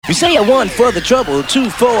We say a one for the trouble, two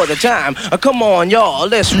for the time. Come on, y'all,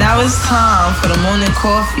 let's. Now it's time for the morning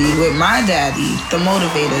coffee with my daddy, the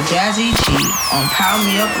motivator, Jazzy G, on Power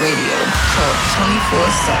Me Up Radio. Talk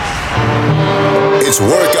 24/7. It's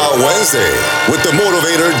Workout Wednesday with the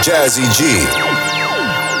motivator, Jazzy G.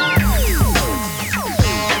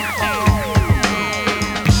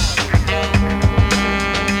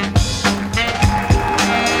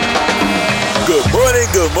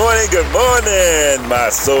 Good morning, my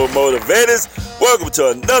soul motivators. Welcome to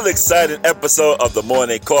another exciting episode of the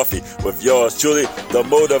Morning Coffee with yours truly, the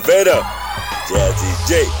motivator, Jazzy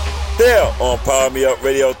J. Here on Power Me Up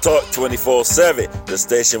Radio Talk 24/7, the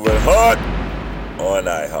station with heart on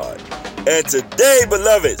iHeart. And today,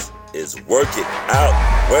 beloveds, is Working Out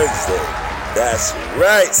Wednesday. That's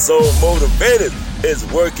right, soul motivators. It's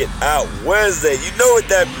Working Out Wednesday. You know what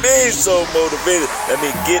that means, so motivated. That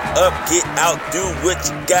means get up, get out, do what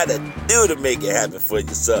you gotta do to make it happen for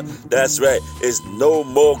yourself. That's right. It's no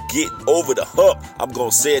more getting over the hump. I'm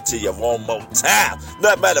gonna say it to you one more time.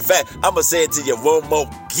 Matter of fact, I'm gonna say it to you one more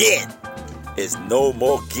again. It's no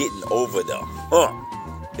more getting over the hump.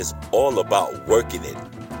 It's all about working it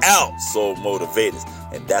out, so motivators.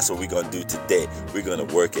 And that's what we're gonna do today. We're gonna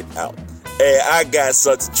work it out. Hey, I got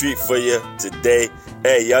such a treat for you today.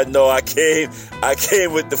 Hey, y'all know I came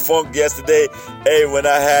with the funk yesterday. Hey, when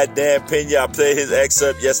I had Dan Pena, I played his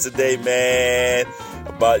excerpt yesterday, man.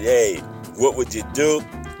 About, hey, what would you do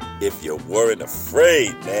if you weren't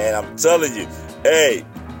afraid, man? I'm telling you. Hey,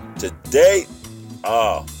 today,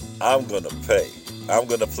 I'm going to play. I'm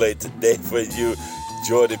going to play today for you,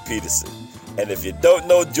 Jordan Peterson. And if you don't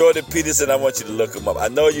know Jordan Peterson, I want you to look him up. I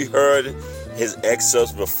know you heard his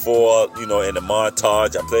excerpts before, in the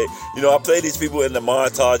montage. I play these people in the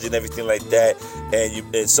montage and everything like that.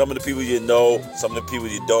 And some of the people you know, some of the people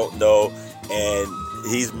you don't know. And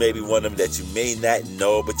he's maybe one of them that you may not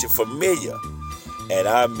know, but you're familiar. And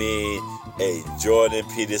I mean, hey, Jordan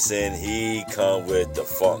Peterson, he come with the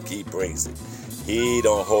funk. He brings it. He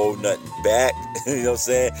don't hold nothing back. You know what I'm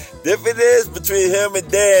saying? Different is between him and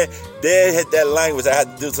Dan. Dan had that language. I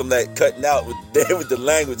had to do some like cutting out with Dan with the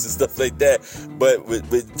language and stuff like that. But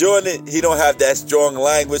with Jordan, he don't have that strong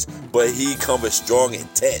language, but he comes with strong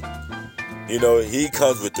intent. He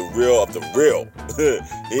comes with the real of the real.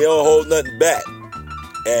 He don't hold nothing back.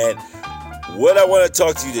 And what I want to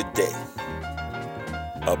talk to you today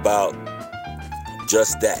about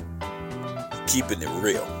just that, keeping it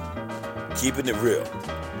real. Keeping it real.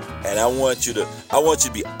 And I want you to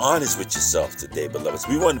be honest with yourself today, beloveds.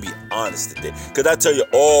 We want to be honest today. Because I tell you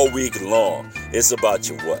all week long, it's about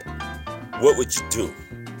your what. What would you do?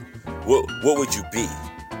 What would you be?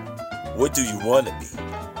 What do you want to be?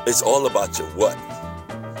 It's all about your what. You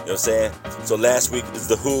know what I'm saying? So last week is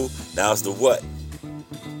the who, now it's the what.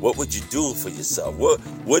 What would you do for yourself?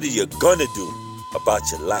 What are you gonna do about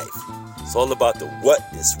your life? It's all about the what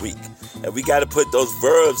this week. And we got to put those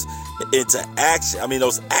verbs into action. I mean,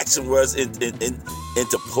 those action words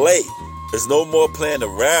into play. There's no more playing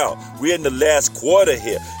around. We're in the last quarter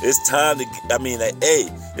here. It's time to,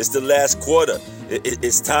 it's the last quarter.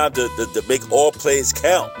 It's time to make all plays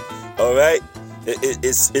count. All right?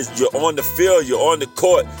 You're on the field. You're on the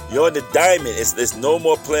court. You're on the diamond. There's no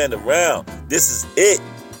more playing around. This is it.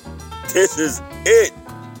 This is it.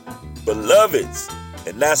 Beloveds.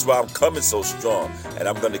 And that's why I'm coming so strong. And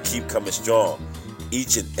I'm going to keep coming strong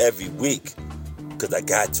each and every week. Because I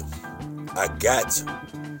got to.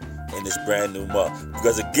 In this brand new month.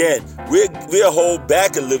 Because again, we'll hold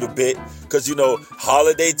back a little bit. Because,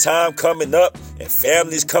 holiday time coming up. And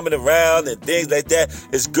families coming around. And things like that.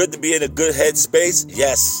 It's good to be in a good headspace.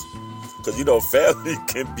 Yes. Because, family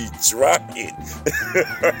can be trying.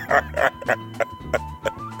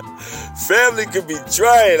 Family can be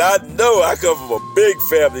trying. I know. I come from a big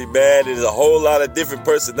family, man. There's a whole lot of different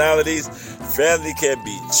personalities. Family can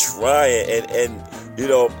be trying. And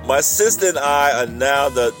my sister and I are now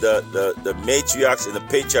the matriarchs and the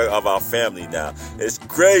patriarch of our family now. It's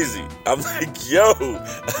crazy. I'm like, yo.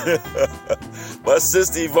 My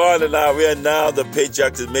sister Yvonne and I, we are now the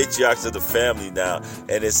patriarchs and matriarchs of the family now.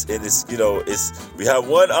 And it's we have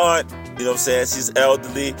one aunt, she's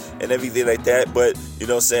elderly and everything like that. But,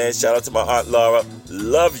 shout out to my Aunt Laura.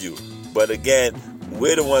 Love you. But again,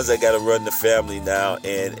 we're the ones that got to run the family now.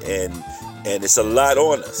 And it's a lot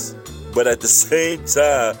on us. But at the same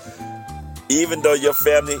time, even though your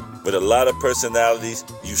family with a lot of personalities,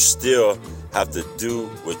 you still have to do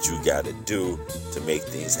what you got to do to make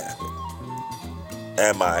things happen.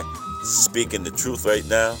 Am I speaking the truth right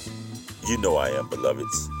now? You know I am,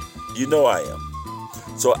 beloveds. You know I am.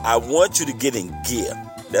 So I want you to get in gear.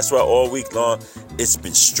 That's why all week long, it's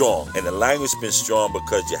been strong, and the language been strong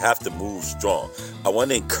because you have to move strong. I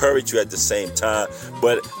want to encourage you at the same time,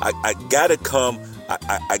 but I gotta come.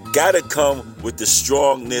 I gotta come with the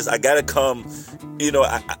strongness. I gotta come,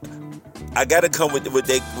 I gotta come with what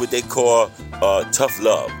they call tough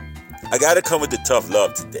love. I gotta come with the tough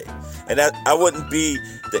love today, and I wouldn't be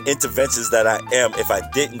the interventionist that I am if I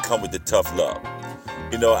didn't come with the tough love.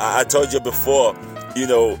 I told you before,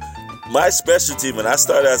 my specialty when I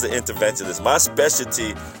started as an interventionist, my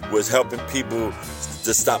specialty was helping people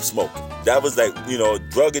to stop smoking. That was like,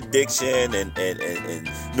 drug addiction and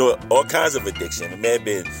all kinds of addiction. It may have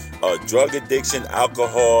been drug addiction,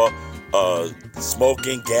 alcohol,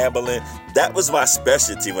 smoking, gambling. That was my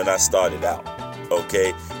specialty when I started out,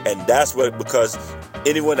 okay? And that's because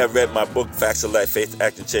anyone that read my book, Facts of Life, Faith,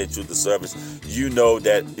 Action, Change Through the Service,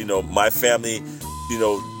 that, my family,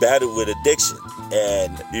 battled with addiction.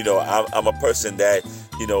 And, I'm a person that,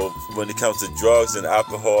 when it comes to drugs and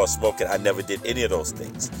alcohol or smoking, I never did any of those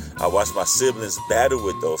things. I watched my siblings battle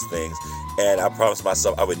with those things, and I promised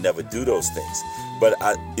myself I would never do those things. But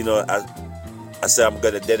I said I'm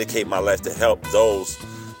going to dedicate my life to help those,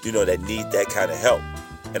 that need that kind of help.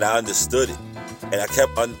 And I understood it. And I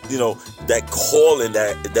kept, that calling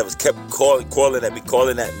that was kept calling at me,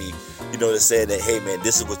 to say that, hey man,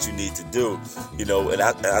 this is what you need to do, and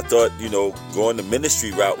I thought, going the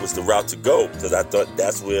ministry route was the route to go, because I thought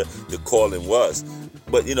that's where the calling was.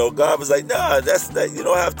 But, God was like, nah, you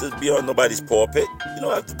don't have to be on nobody's pulpit. You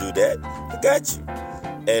don't have to do that. I got you.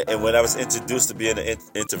 And when I was introduced to being an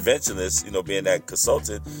interventionist, being that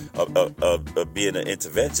consultant of being an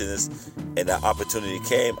interventionist, and that opportunity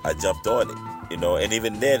came, I jumped on it, and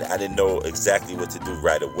even then I didn't know exactly what to do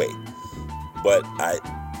right away. But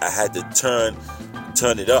I had to turn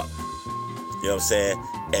it up, you know what I'm saying,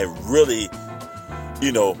 and really,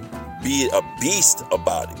 be a beast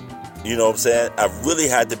about it. You know what I'm saying? I really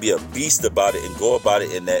had to be a beast about it and go about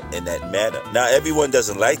it in that manner. Now, everyone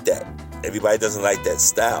doesn't like that. Everybody doesn't like that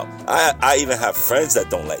style. I even have friends that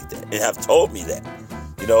don't like that and have told me that.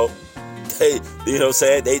 They, what I'm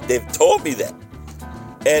saying? They've told me that.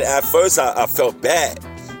 And at first I felt bad.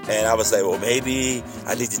 And I was like, well, maybe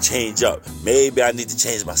I need to change up. Maybe I need to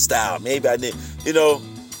change my style. Maybe I need,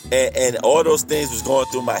 and all those things was going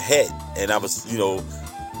through my head. And I was,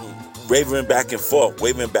 wavering back and forth,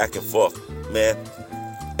 man.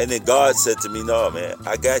 And then God said to me, no, man,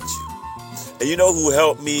 I got you. And you know who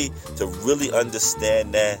helped me to really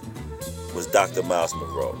understand that was Dr. Miles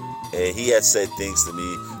Monroe. And he had said things to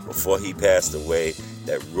me before he passed away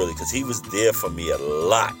that really, because he was there for me a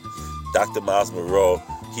lot. Dr. Miles Monroe,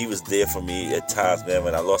 he was there for me at times, man,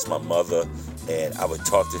 when I lost my mother, and I would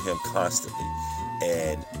talk to him constantly.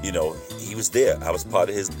 And, he was there. I was part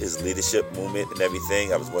of his leadership movement and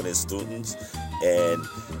everything. I was one of his students. And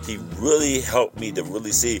he really helped me to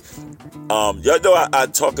really see. Y'all know I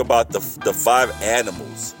talk about the 5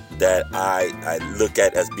 animals that I look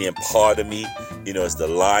at as being part of me. It's the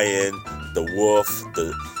lion, the wolf,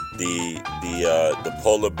 the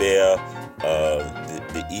polar bear,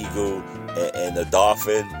 the eagle, and the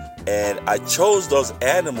dolphin. And I chose those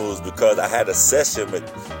animals because I had a session with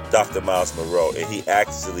Dr. Miles Monroe, and he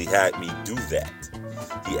actually had me do that.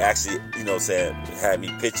 He actually, had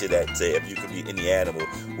me picture that and say, if you could be any animal,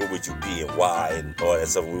 what would you be and why and all that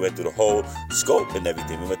stuff. We went through the whole scope and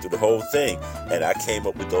everything. We went through the whole thing, and I came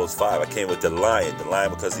up with those 5. I came with the lion. The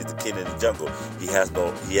lion because he's the king in the jungle. He has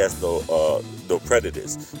no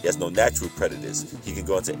predators. He has no natural predators. He can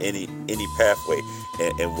go into any pathway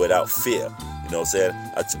and without fear. You know what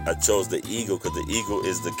I'm saying? I chose the eagle because the eagle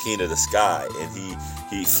is the king of the sky, and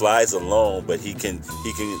he flies alone, but he can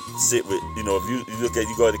sit with, if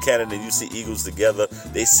you go to Canada and you see eagles together,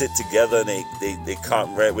 they sit together and they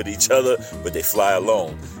comrade with each other, but they fly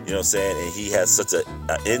alone. You know what I'm saying? And he has such an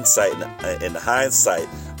insight and hindsight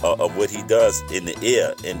of what he does in the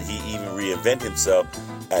air, and he even reinvent himself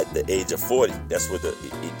at the age of 40. That's what the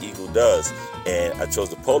eagle does. And I chose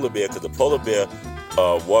the polar bear because the polar bear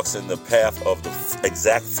walks in the path of the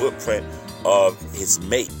exact footprint of his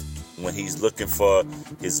mate. When he's looking for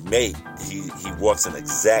his mate, he walks an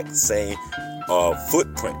exact same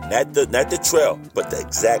footprint, not the trail, but the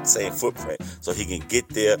exact same footprint, so he can get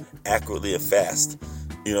there accurately and fast.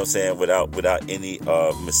 You know what I'm saying? Without any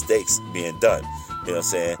mistakes being done. You know what I'm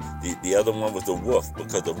saying? The other one was the wolf,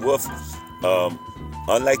 because the wolf,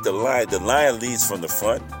 unlike the lion leads from the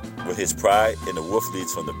front with his pride, and the wolf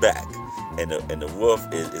leads from the back. And the wolf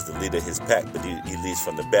is the leader of his pack, but he leads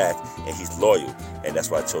from the back, and he's loyal. And that's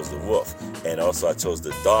why I chose the wolf. And also I chose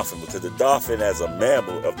the dolphin, because the dolphin, as a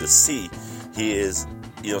mammal of the sea, he is,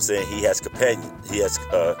 you know what I'm saying, he has compassion.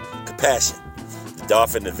 The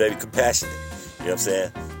dolphin is very compassionate. You know what I'm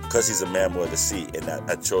saying? Because he's a mammal of the sea, and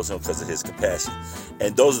I chose him because of his compassion.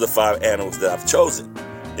 And those are the 5 animals that I've chosen.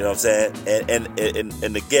 You know what I'm saying?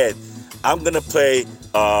 And again, I'm gonna play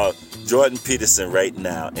Jordan Peterson right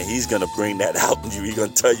now, and he's gonna bring that out in you. He's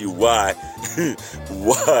gonna tell you why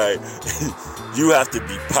why you have to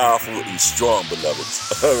be powerful and strong,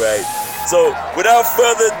 beloveds. All right. So without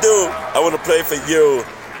further ado, I want to play for you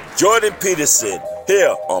Jordan Peterson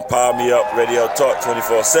here on Power Me Up Radio Talk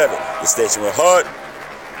 24/7. The station with heart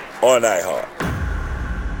on iHeart.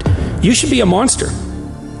 You should be a monster.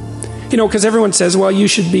 You know, because everyone says, well, you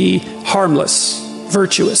should be harmless,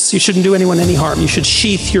 virtuous. You shouldn't do anyone any harm. You should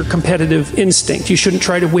sheath your competitive instinct. You shouldn't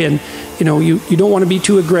try to win. You know, you don't want to be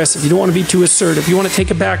too aggressive. You don't want to be too assertive. You want to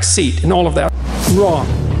take a back seat and all of that. Wrong.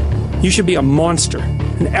 You should be a monster,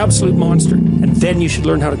 an absolute monster, and then you should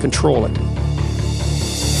learn how to control it.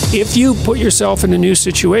 If you put yourself in a new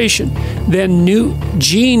situation, then new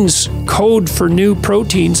genes code for new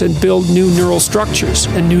proteins and build new neural structures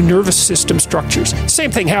and new nervous system structures.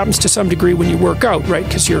 Same thing happens to some degree when you work out, right?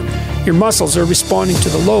 Because your muscles are responding to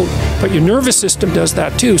the load, but your nervous system does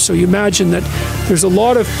that too. So you imagine that there's a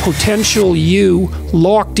lot of potential you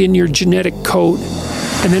locked in your genetic code.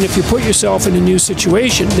 And then if you put yourself in a new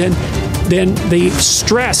situation, then the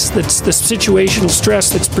stress, that's the situational stress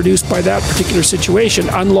that's produced by that particular situation,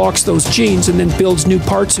 unlocks those genes and then builds new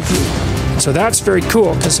parts of you. So that's very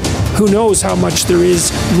cool, because who knows how much there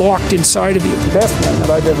is locked inside of you. The best men that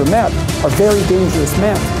I've ever met are very dangerous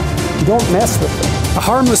men. You don't mess with them. A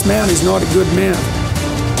harmless man is not a good man.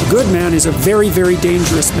 A good man is a very, very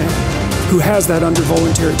dangerous man who has that under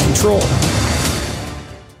voluntary control.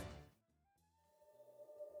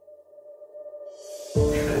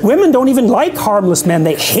 Women don't even like harmless men.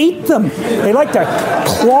 They hate them. They like to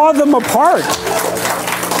claw them apart.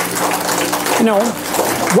 You know,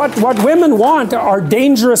 what women want are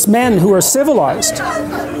dangerous men who are civilized.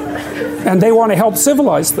 And they want to help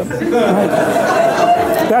civilize them. Right?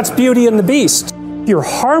 That's Beauty and the Beast. If you're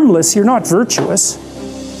harmless, you're not virtuous.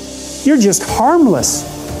 You're just harmless.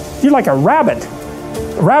 You're like a rabbit.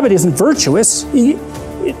 A rabbit isn't virtuous. It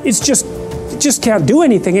just can't do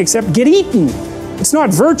anything except get eaten. It's not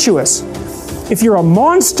virtuous. If you're a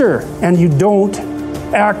monster and you don't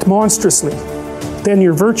act monstrously, then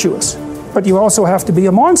you're virtuous. But you also have to be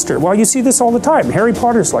a monster. Well, you see this all the time. Harry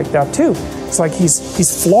Potter's like that too. It's like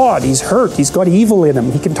he's flawed, he's hurt, he's got evil in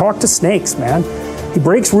him. He can talk to snakes, man. He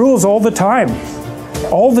breaks rules all the time.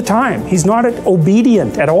 All the time. He's not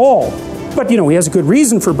obedient at all. But, you know, he has a good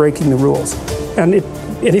reason for breaking the rules. And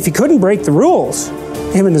if he couldn't break the rules,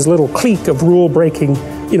 him and his little clique of rule-breaking,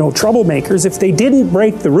 you know, troublemakers, if they didn't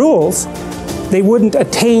break the rules, they wouldn't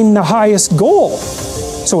attain the highest goal.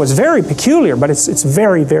 So it's very peculiar, but it's a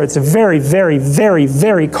very,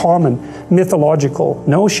 very common mythological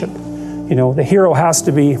notion. You know, the hero has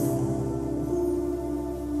to be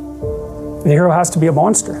a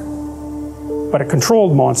monster, but a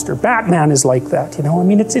controlled monster. Batman is like that, you know. I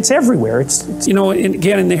mean, it's everywhere. It's you know,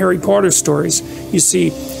 again, in the Harry Potter stories, you see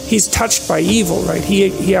he's touched by evil, right?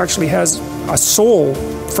 He actually has a soul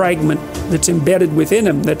fragment that's embedded within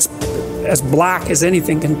him that's as black as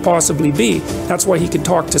anything can possibly be. That's why he could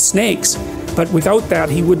talk to snakes. But without that,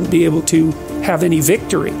 he wouldn't be able to have any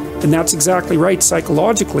victory. And that's exactly right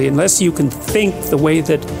psychologically. Unless you can think the way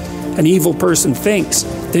that an evil person thinks,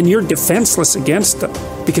 then you're defenseless against them,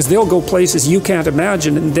 because they'll go places you can't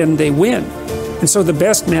imagine and then they win. And so the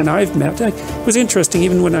best men I've met, it was interesting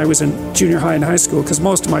even when I was in junior high and high school, because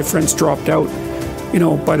most of my friends dropped out, you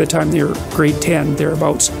know, by the time they were grade 10,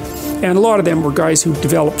 thereabouts. And a lot of them were guys who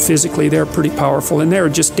developed physically. They're pretty powerful, and they're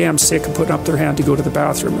just damn sick of putting up their hand to go to the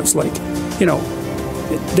bathroom. It's like, you know,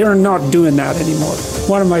 they're not doing that anymore.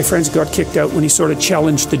 One of my friends got kicked out when he sort of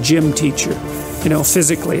challenged the gym teacher, you know,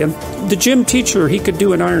 physically. And the gym teacher, he could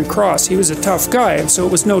do an iron cross. He was a tough guy, and so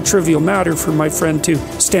it was no trivial matter for my friend to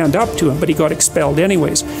stand up to him, but he got expelled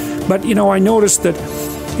anyways. But, you know, I noticed that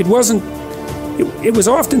it was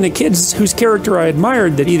often the kids whose character I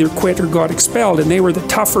admired that either quit or got expelled, and they were the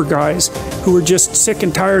tougher guys who were just sick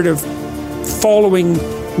and tired of following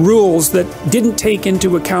rules that didn't take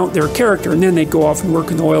into account their character, and then they'd go off and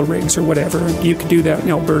work in the oil rigs or whatever. And you could do that in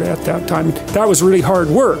Alberta at that time. That was really hard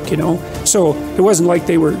work, you know. So it wasn't like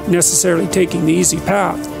they were necessarily taking the easy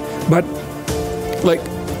path. But, like,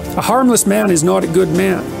 a harmless man is not a good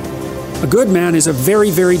man. A good man is a very,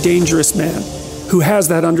 very dangerous man who has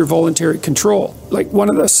that under voluntary control. Like one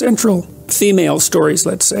of the central female stories,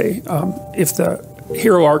 let's say, if the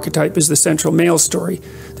hero archetype is the central male story,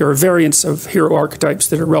 there are variants of hero archetypes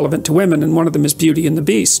that are relevant to women, and one of them is Beauty and the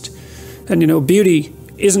Beast. And, you know, Beauty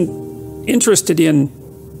isn't interested in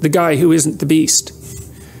the guy who isn't the beast.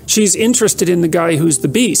 She's interested in the guy who's the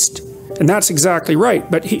beast. And that's exactly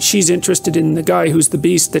right. But she's interested in the guy who's the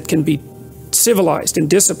beast that can be civilized and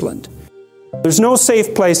disciplined. There's no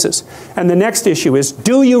safe places. And the next issue is,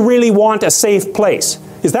 do you really want a safe place?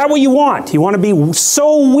 Is that what you want? You want to be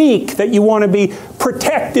so weak that you want to be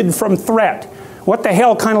protected from threat? What the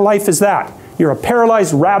hell kind of life is that? You're a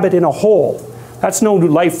paralyzed rabbit in a hole. That's no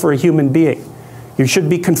life for a human being. You should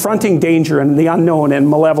be confronting danger and the unknown and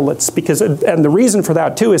malevolence, and the reason for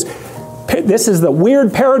that too is, this is the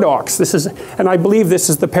weird paradox. And I believe this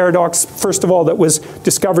is the paradox, first of all, that was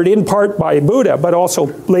discovered in part by Buddha, but also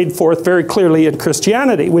laid forth very clearly in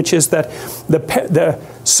Christianity, which is that the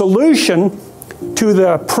solution to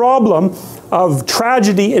the problem of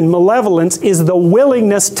tragedy and malevolence is the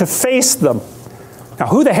willingness to face them. Now,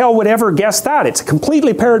 who the hell would ever guess that? It's a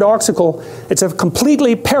completely paradoxical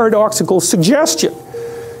suggestion.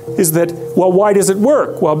 Is that, well, why does it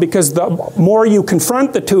work? Well, because the more you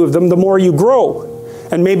confront the two of them, the more you grow.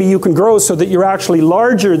 And maybe you can grow so that you're actually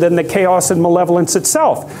larger than the chaos and malevolence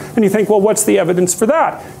itself. And you think, well, what's the evidence for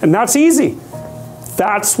that? And that's easy.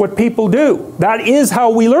 That's what people do. That is how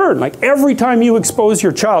we learn. Like every time you expose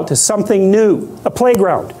your child to something new, a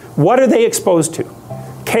playground, what are they exposed to?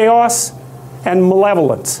 Chaos and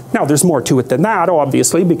malevolence. Now, there's more to it than that,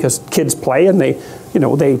 obviously, because kids play and they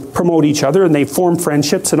promote each other and they form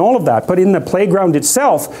friendships and all of that. But in the playground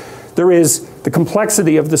itself, there is the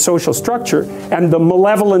complexity of the social structure and the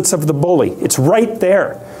malevolence of the bully. It's right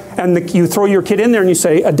there. And you throw your kid in there and you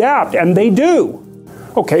say, adapt, and they do.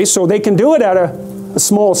 Okay, so they can do it at a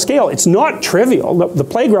small scale. It's not trivial. The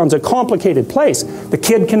playground's a complicated place. The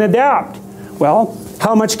kid can adapt. Well,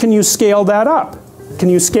 how much can you scale that up? Can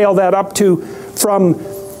you scale that up from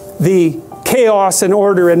the chaos and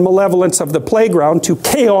order and malevolence of the playground to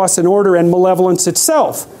chaos and order and malevolence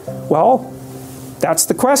itself? Well, that's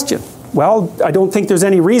the question. Well, I don't think there's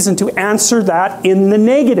any reason to answer that in the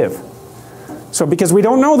negative. So, because we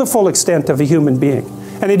don't know the full extent of a human being.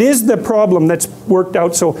 And it is the problem that's worked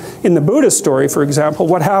out. So, in the Buddha story, for example,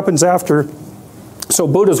 what happens after... So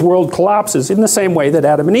Buddha's world collapses in the same way that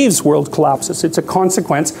Adam and Eve's world collapses. It's a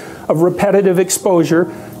consequence of repetitive exposure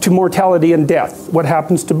to mortality and death. What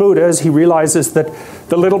happens to Buddha is he realizes that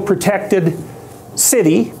the little protected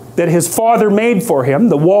city that his father made for him,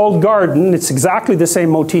 the walled garden, it's exactly the same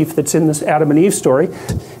motif that's in this Adam and Eve story,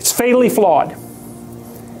 it's fatally flawed.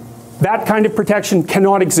 That kind of protection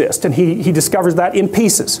cannot exist, and he discovers that in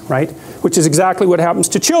pieces, right? Which is exactly what happens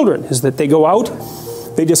to children, is that they go out,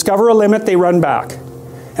 they discover a limit, they run back.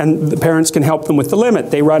 And the parents can help them with the limit.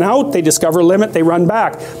 They run out, they discover a limit, they run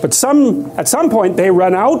back. But at some point, they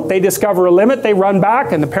run out, they discover a limit, they run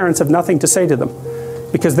back, and the parents have nothing to say to them.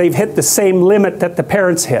 Because they've hit the same limit that the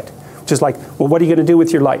parents hit. Which is like, well, what are you going to do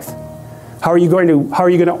with your life? How are you going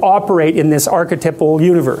to operate in this archetypal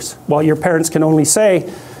universe? Well, your parents can only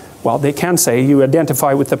say, well, they can say you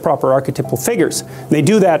identify with the proper archetypal figures. They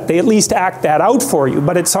do that, they at least act that out for you,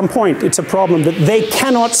 but at some point it's a problem that they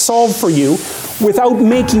cannot solve for you without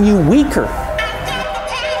making you weaker.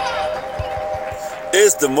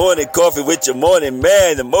 It's the morning coffee with your morning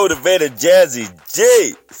man, the motivator Jazzy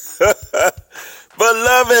G.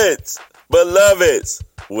 Beloveds,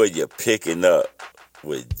 were you picking up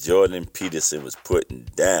what Jordan Peterson was putting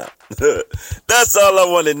down? That's all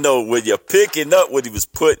I want to know. Were you picking up what he was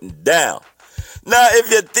putting down? Now, if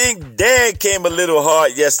you think Dan came a little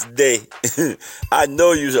hard yesterday, I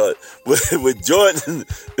know you are. What Jordan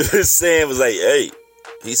was saying was like, hey,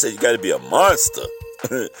 he said you got to be a monster.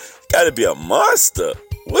 You got to be a monster.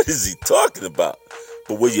 What is he talking about?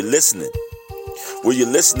 But were you listening? Were you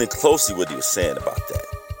listening closely what he was saying about that?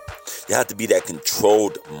 You have to be that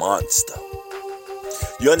controlled monster.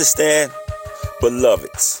 You understand?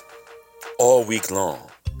 Beloveds, all week long,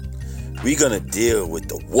 we're going to deal with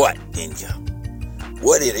the what in you.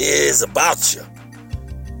 What it is about you.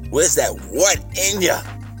 Where's that what in you?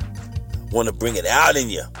 Want to bring it out in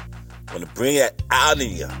you. Want to bring it out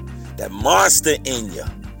in you. That monster in you.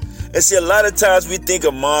 And see, a lot of times we think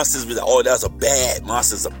of monsters with, oh, that's a bad.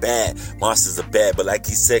 Monsters are bad. Monsters are bad. But like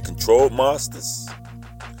he said, controlled monsters.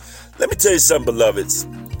 Let me tell you something, beloveds.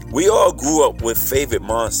 We all grew up with favorite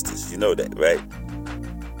monsters. You know that, right?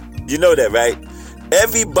 You know that, right?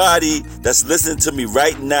 Everybody that's listening to me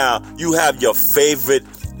right now, you have your favorite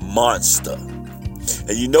monster.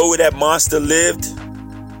 And you know where that monster lived?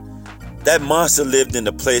 That monster lived in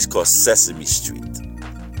a place called Sesame Street.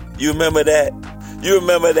 You remember that? You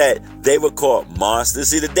remember that they were called monsters?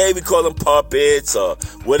 See, today we call them puppets or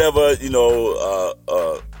whatever,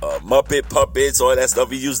 Muppet puppets, all that stuff.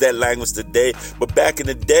 We use that language today. But back in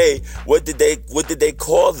the day, what did they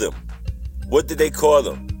call them? What did they call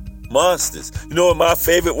them? monsters. You know what my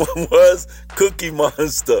favorite one was? Cookie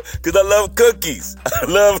Monster. Because I love cookies. I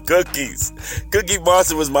love cookies. Cookie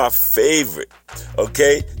Monster was my favorite.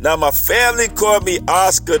 Okay? Now, my family called me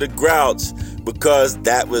Oscar the Grouch because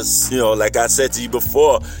that was, like I said to you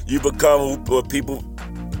before, you become what people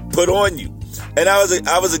put on you. And I was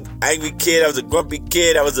an angry kid. I was a grumpy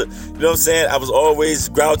kid. I was you know what I'm saying? I was always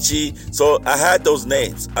grouchy. So I had those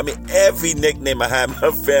names. I mean, every nickname I had in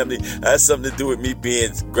my family had something to do with me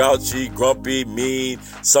being grouchy, grumpy, mean,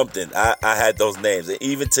 something. I had those names. And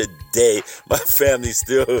even today, my family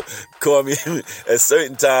still call me, at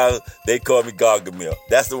certain times, they call me Gargamel.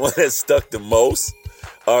 That's the one that stuck the most.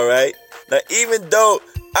 All right? Now, even though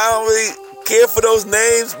I don't really care for those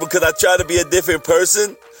names because I try to be a different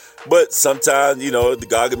person, but sometimes, the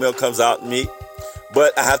Gargamel comes out in me.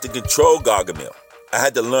 But I have to control Gargamel. I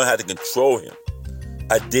had to learn how to control him.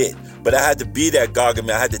 I did. But I had to be that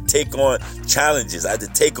Gargamel. I had to take on challenges. I had to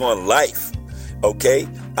take on life. Okay?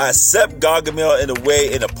 I accept Gargamel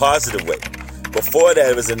in a positive way. Before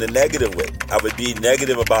that, it was in a negative way. I would be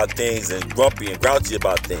negative about things and grumpy and grouchy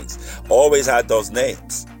about things. Always had those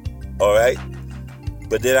names. All right?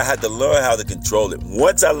 But then I had to learn how to control it.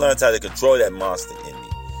 Once I learned how to control that monster in me,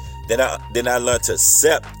 then I learned to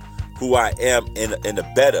accept who I am in the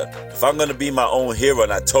better. If I'm going to be my own hero,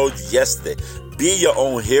 and I told you yesterday, be your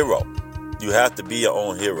own hero. You have to be your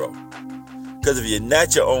own hero. Because if you're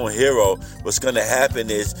not your own hero, what's going to happen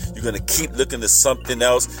is you're going to keep looking to something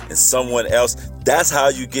else and someone else. That's how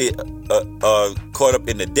you get caught up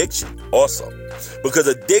in addiction also. Because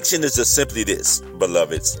addiction is just simply this,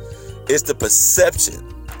 beloveds. It's the perception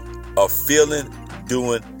of feeling,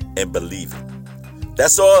 doing, and believing.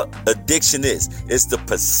 That's all addiction is. It's the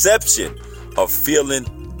perception of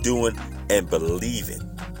feeling, doing, and believing.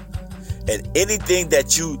 And anything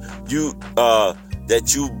that you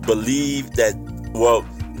believe that, well,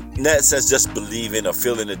 in that sense, just believing or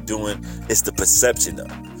feeling or doing, it's the perception of.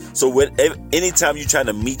 So anytime you're trying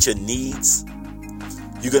to meet your needs,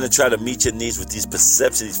 you're going to try to meet your needs with these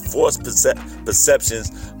perceptions, these false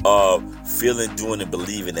perceptions of feeling, doing, and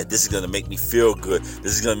believing that this is going to make me feel good.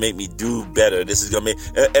 This is going to make me do better. This is going to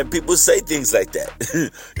make... And people say things like that. You know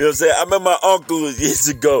what I'm saying? I remember my uncle years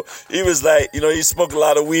ago. He was like, he smoked a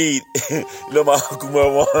lot of weed. My Uncle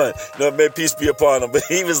Marwan, may peace be upon him. But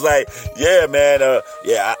he was like, yeah, man,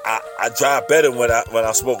 I drive better when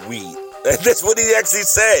I smoke weed. That's what he actually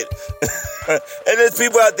said. And there's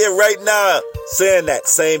people out there right now saying that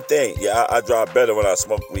same thing. Yeah, I drive better when I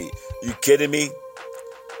smoke weed. You kidding me?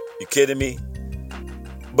 You kidding me?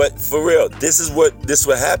 But for real, this is what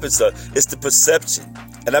happens. So it's the perception.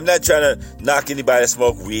 And I'm not trying to knock anybody that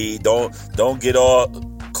smoke weed. Don't get all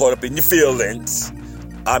caught up in your feelings.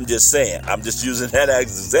 I'm just saying. I'm just using that as an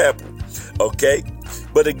example. Okay?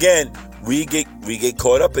 But again, we get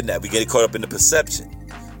caught up in that. We get caught up in the perception.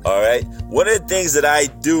 All right. One of the things that I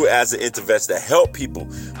do as an interventionist to help people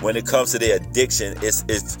when it comes to their addiction is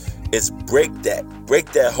break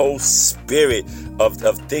that whole spirit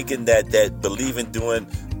of thinking that believing, doing,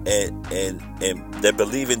 and that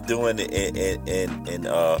believing, doing, and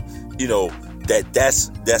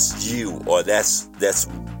that's you, or that's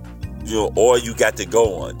all you got to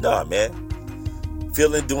go on. Nah, man.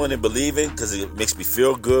 Feeling, doing, and believing because it makes me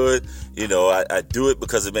feel good. I do it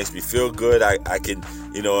because it makes me feel good. I can,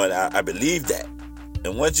 and I believe that.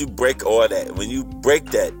 And once you break all that, when you break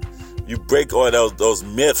that, you break all those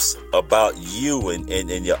myths about you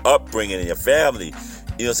and your upbringing and your family. You know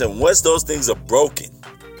what I'm saying? Once those things are broken,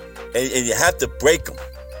 and you have to break them.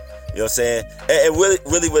 You know what I'm saying? And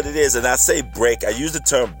really what it is, and I say break, I use the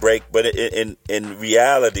term break, but in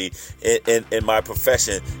reality, in my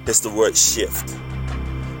profession, it's the word shift.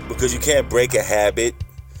 Because you can't break a habit.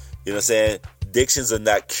 You know what I'm saying? Addictions are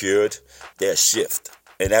not cured. They're a shift.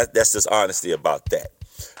 And that's just honesty about that.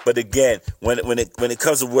 But again, when it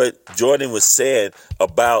comes to what Jordan was saying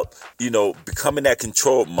about, becoming that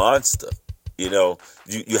controlled monster, you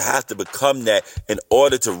have to become that in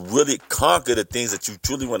order to really conquer the things that you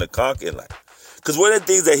truly want to conquer in life. Because one of the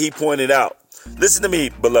things that he pointed out, listen to me,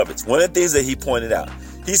 beloveds, one of the things that he pointed out,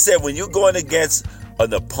 he said when you're going against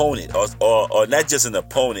an opponent, or not just an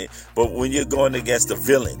opponent, but when you're going against a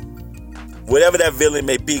villain, whatever that villain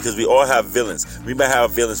may be, because we all have villains. We may have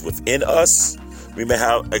villains within us. We may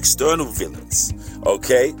have external villains,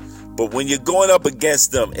 okay? But when you're going up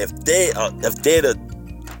against them, if they're the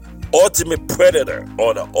ultimate predator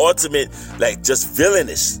or the ultimate, just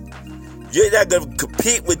villainous, you're not going to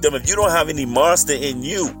compete with them if you don't have any monster in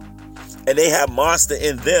you and they have monster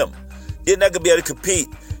in them. You're not going to be able to compete.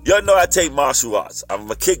 Y'all know I take martial arts. I'm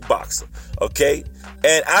a kickboxer, okay?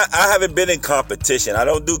 And I haven't been in competition. I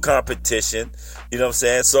don't do competition, you know what I'm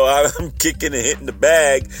saying? So I'm kicking and hitting the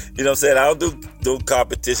bag, you know what I'm saying? I don't do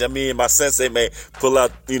competition. I mean, my sensei may pull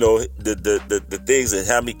out, you know, the things and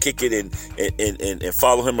have me kick it and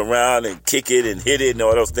follow him around and kick it and hit it and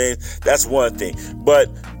all those things. That's one thing. But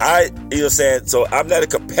you know what I'm saying? So I'm not a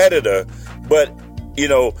competitor, but, you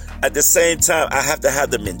know, at the same time, I have to have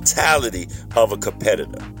the mentality of a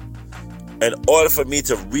competitor. In order for me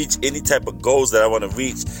to reach any type of goals that I want to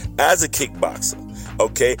reach as a kickboxer,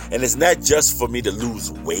 okay? And it's not just for me to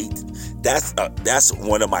lose weight. That's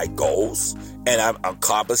one of my goals, and I'm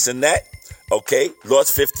accomplishing that, okay?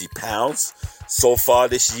 Lost 50 pounds so far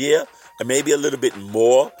this year, and maybe a little bit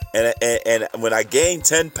more. And when I gained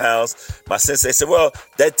 10 pounds, my sensei said, well,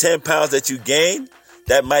 that 10 pounds that you gained,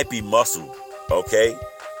 that might be muscle, okay?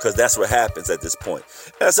 Because that's what happens at this point.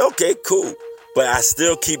 And I said, okay, cool. But I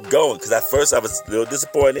still keep going because at first I was a little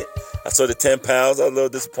disappointed. I saw the 10 pounds, I was a little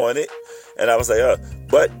disappointed. And I was like,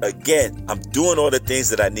 but again, I'm doing all the things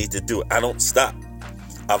that I need to do. I don't stop.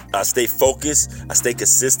 I stay focused, I stay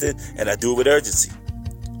consistent, and I do it with urgency.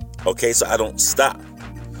 Okay, so I don't stop.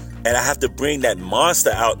 And I have to bring that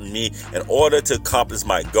monster out in me in order to accomplish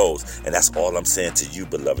my goals. And that's all I'm saying to you,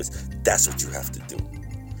 beloveds. That's what you have to do.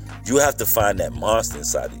 You have to find that monster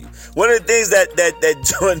inside of you. One of the things that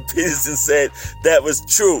Jordan Peterson said that was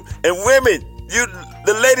true. And women,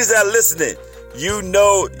 the ladies that are listening, you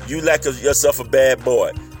know you like yourself a bad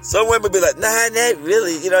boy. Some women be like, nah, not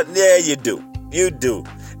really. You know, yeah, you do. You do.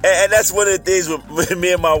 And that's one of the things with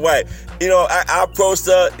me and my wife. You know, I approached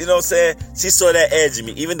her, you know what I'm saying? She saw that edge in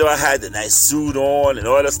me. Even though I had the nice suit on and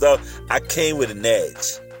all that stuff, I came with an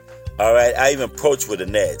edge. All right, I even approached with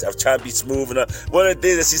an edge. I was trying to be smooth. And one of the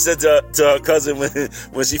things that she said to her cousin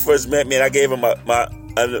when she first met me, and I gave her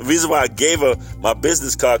the reason why I gave her my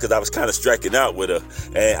business card, because I was kind of striking out with her,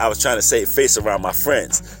 and I was trying to save face around my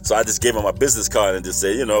friends. So I just gave her my business card and just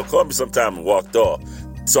said, you know, call me sometime, and walked off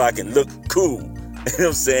so I can look cool. You know what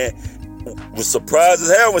I'm saying? Was surprised as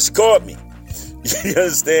hell when she called me. You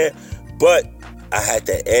understand? But I had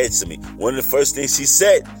that edge to me. One of the first things she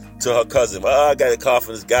said to her cousin, I got a call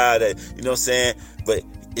from this guy that, you know what I'm saying, but,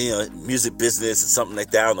 you know, music business or something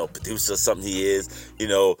like that, I don't know, producer or something he is, you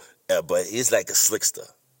know, but he's like a slickster.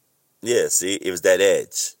 Yeah, see, it was that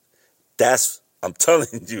edge. I'm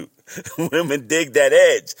telling you, women dig that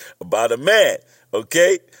edge about a man,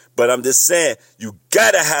 okay? But I'm just saying, you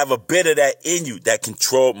gotta have a bit of that in you, that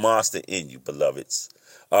control monster in you, beloveds.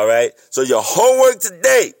 All right? So your homework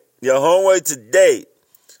today,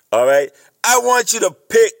 all right? I want you to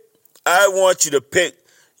pick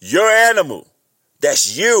your animal.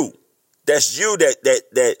 That's you.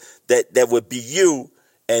 That would be you.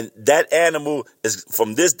 And that animal is,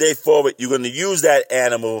 from this day forward, you're going to use that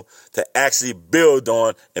animal to actually build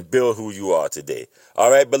on and build who you are today. All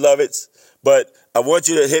right, beloveds? But I want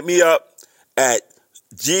you to hit me up at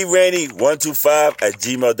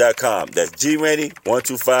grainey125@gmail.com. That's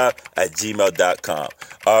grainey125@gmail.com.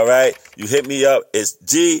 All right? You hit me up. It's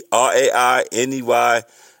GRAINEY.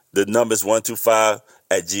 The number's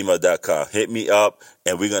 125@gmail.com. Hit me up,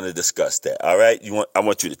 and we're going to discuss that. All right? I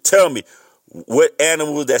want you to tell me what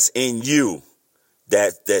animal that's in you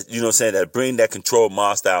that you know what I'm saying, that bring that control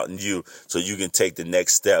monster out in you so you can take the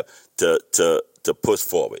next step to push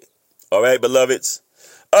forward. All right, beloveds?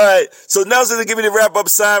 All right, so Nelson's going to give me the wrap-up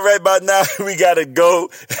sign right about now. We got to go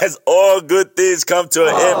as all good things come to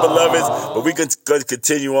an end, beloveds. But we're going to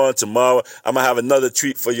continue on tomorrow. I'm going to have another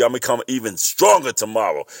treat for you. I'm going to come even stronger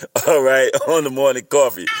tomorrow, all right, on the morning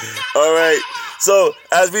coffee. All right, so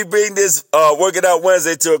as we bring this Working Out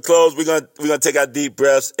Wednesday to a close, we're gonna take our deep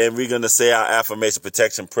breaths, and we're going to say our affirmation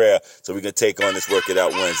protection prayer so we can take on this Working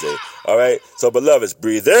Out Wednesday. All right, so beloveds,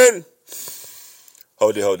 breathe in.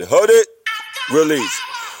 Hold it. Release.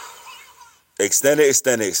 Extend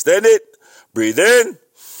it. Breathe in.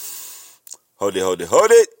 Hold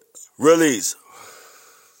it. Release.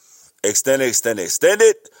 Extend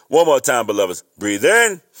it. One more time, beloveds. Breathe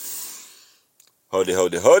in. Hold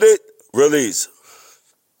it. Release.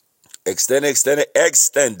 Extend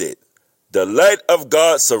it. The light of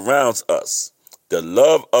God surrounds us. The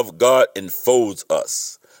love of God enfolds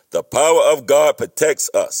us. The power of God protects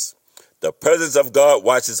us. The presence of God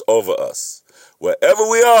watches over us. Wherever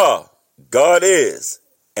we are, God is,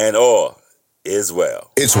 and all is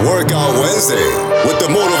well. It's Workout Wednesday with the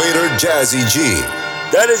motivator Jazzy G.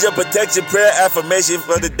 That is your protection prayer affirmation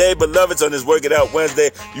for the day, beloveds. On this Working Out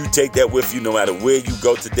Wednesday, you take that with you no matter where you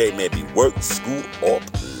go today, maybe work, school, or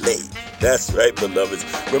play. LA. That's right, beloveds.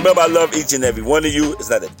 Remember, I love each and every one of you. It's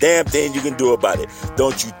not a damn thing you can do about it.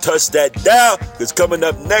 Don't you touch that dial, because coming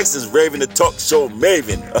up next is Raven the Talk Show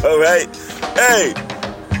Maven. All right? Hey,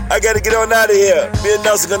 I got to get on out of here. Me and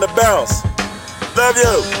Nelson gonna bounce. Love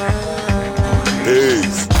you.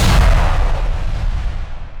 Peace.